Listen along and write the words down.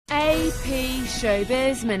AP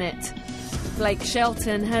ShowBiz Minute. Blake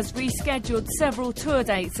Shelton has rescheduled several tour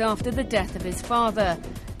dates after the death of his father.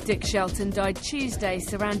 Dick Shelton died Tuesday,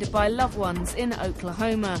 surrounded by loved ones in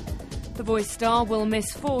Oklahoma. The Voice star will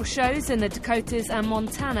miss 4 shows in the Dakotas and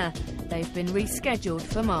Montana. They've been rescheduled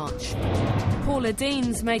for March. Paula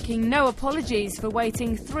Deen's making no apologies for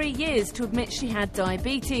waiting 3 years to admit she had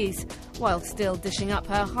diabetes, while still dishing up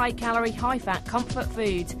her high-calorie, high-fat comfort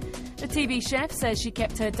food. The TV chef says she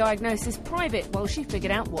kept her diagnosis private while she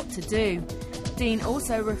figured out what to do. Deen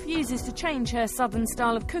also refuses to change her southern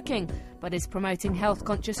style of cooking, but is promoting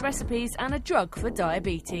health-conscious recipes and a drug for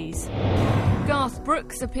diabetes. Garth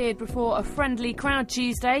Brooks appeared before a friendly crowd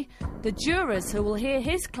Tuesday. The jurors who will hear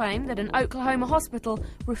his claim that an Oklahoma hospital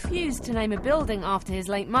refused to name a building after his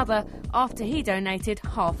late mother after he donated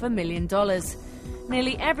 $500,000.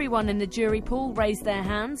 Nearly everyone in the jury pool raised their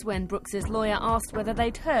hands when Brooks's lawyer asked whether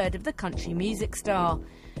they'd heard of the country music star.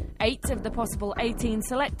 8 of the possible 18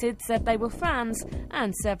 selected said they were fans,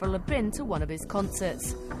 and several had been to one of his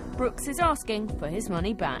concerts. Brooks is asking for his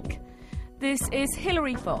money back. This is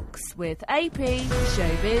Hilary Fox with AP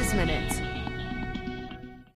ShowBiz Minute.